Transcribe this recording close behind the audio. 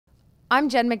I'm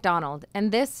Jen McDonald,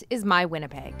 and this is My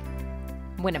Winnipeg.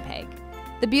 Winnipeg,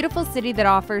 the beautiful city that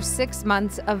offers 6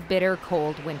 months of bitter,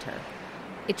 cold winter.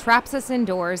 It traps us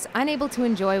indoors, unable to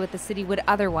enjoy what the city would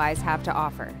otherwise have to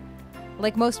offer.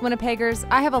 Like most Winnipeggers,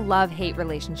 I have a love-hate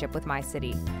relationship with my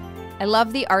city. I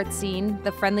love the art scene,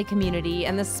 the friendly community,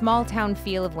 and the small-town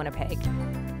feel of Winnipeg.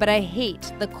 But I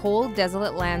hate the cold,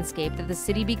 desolate landscape that the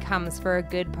city becomes for a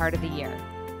good part of the year.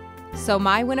 So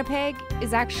My Winnipeg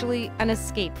is actually an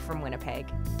escape from Winnipeg.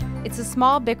 It's a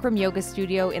small Bikram yoga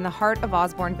studio in the heart of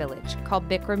Osborne Village called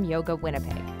Bikram Yoga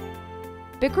Winnipeg.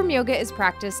 Bikram yoga is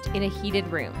practiced in a heated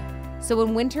room, so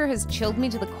when winter has chilled me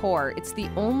to the core, it's the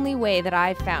only way that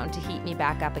I've found to heat me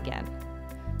back up again.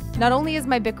 Not only is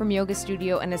my Bikram yoga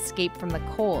studio an escape from the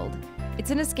cold,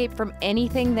 it's an escape from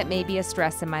anything that may be a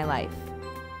stress in my life.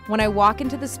 When I walk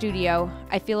into the studio,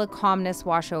 I feel a calmness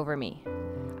wash over me.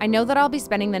 I know that I'll be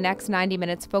spending the next 90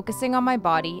 minutes focusing on my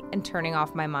body and turning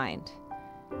off my mind.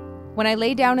 When I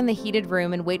lay down in the heated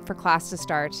room and wait for class to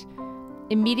start,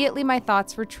 immediately my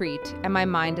thoughts retreat and my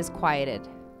mind is quieted.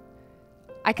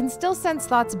 I can still sense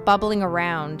thoughts bubbling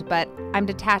around, but I'm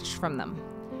detached from them.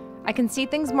 I can see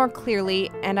things more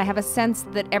clearly, and I have a sense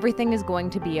that everything is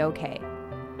going to be okay.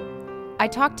 I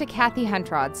talked to Kathy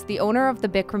Huntrods, the owner of the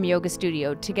Bikram Yoga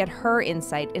Studio, to get her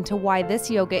insight into why this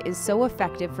yoga is so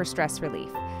effective for stress relief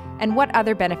and what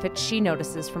other benefits she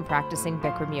notices from practicing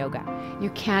Bikram yoga.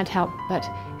 You can't help but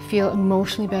feel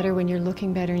emotionally better when you're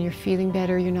looking better and you're feeling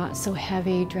better. You're not so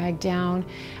heavy, dragged down.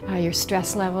 Your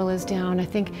stress level is down. I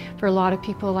think for a lot of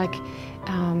people, like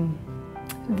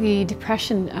the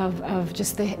depression of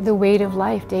just the weight of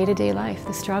life, day-to-day life,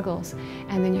 the struggles.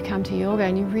 And then you come to yoga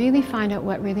and you really find out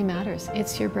what really matters.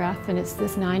 It's your breath and it's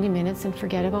this 90 minutes, and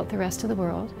forget about the rest of the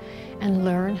world and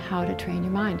learn how to train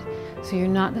your mind. So you're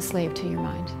not the slave to your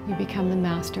mind. You become the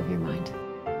master of your mind.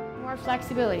 More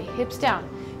flexibility, hips down.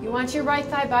 You want your right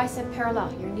thigh bicep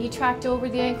parallel. Your knee tracked over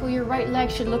the ankle. Your right leg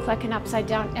should look like an upside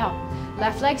down L.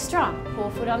 Left leg strong,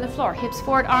 whole foot on the floor. Hips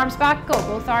forward, arms back, go.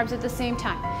 Both arms at the same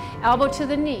time. Elbow to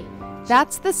the knee.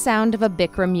 That's the sound of a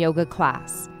Bikram yoga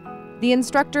class. The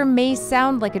instructor may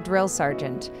sound like a drill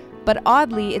sergeant, but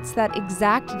oddly, it's that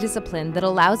exact discipline that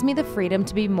allows me the freedom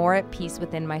to be more at peace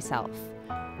within myself.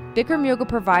 Bikram yoga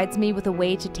provides me with a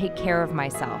way to take care of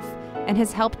myself and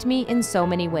has helped me in so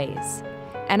many ways.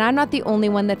 And I'm not the only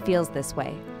one that feels this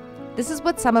way. This is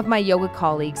what some of my yoga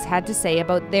colleagues had to say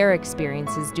about their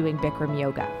experiences doing Bikram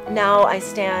yoga. Now I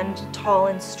stand tall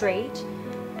and straight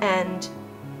and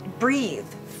breathe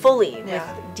fully with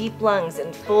deep lungs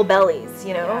and full bellies,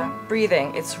 you know? Yeah.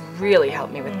 Breathing, it's really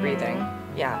helped me with breathing.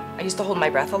 Yeah, I used to hold my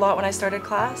breath a lot when I started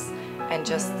class, and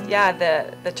just,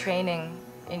 the training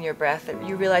in your breath,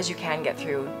 you realize you can get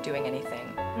through doing anything.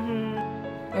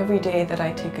 Every day that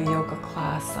I take a yoga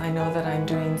class, I know that I'm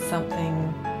doing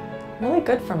something really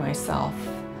good for myself,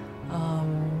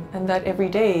 and that every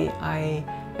day I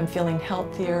am feeling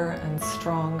healthier and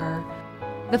stronger.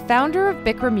 The founder of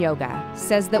Bikram Yoga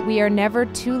says that we are never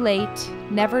too late,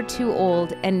 never too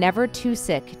old, and never too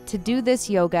sick to do this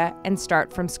yoga and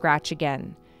start from scratch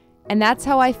again. And that's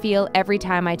how I feel every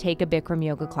time I take a Bikram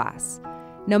Yoga class.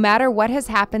 No matter what has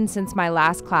happened since my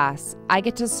last class, I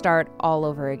get to start all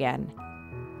over again.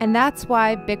 And that's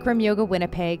why Bikram Yoga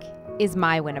Winnipeg is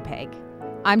my Winnipeg.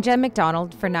 I'm Jen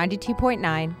McDonald for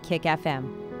 92.9 Kick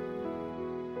FM.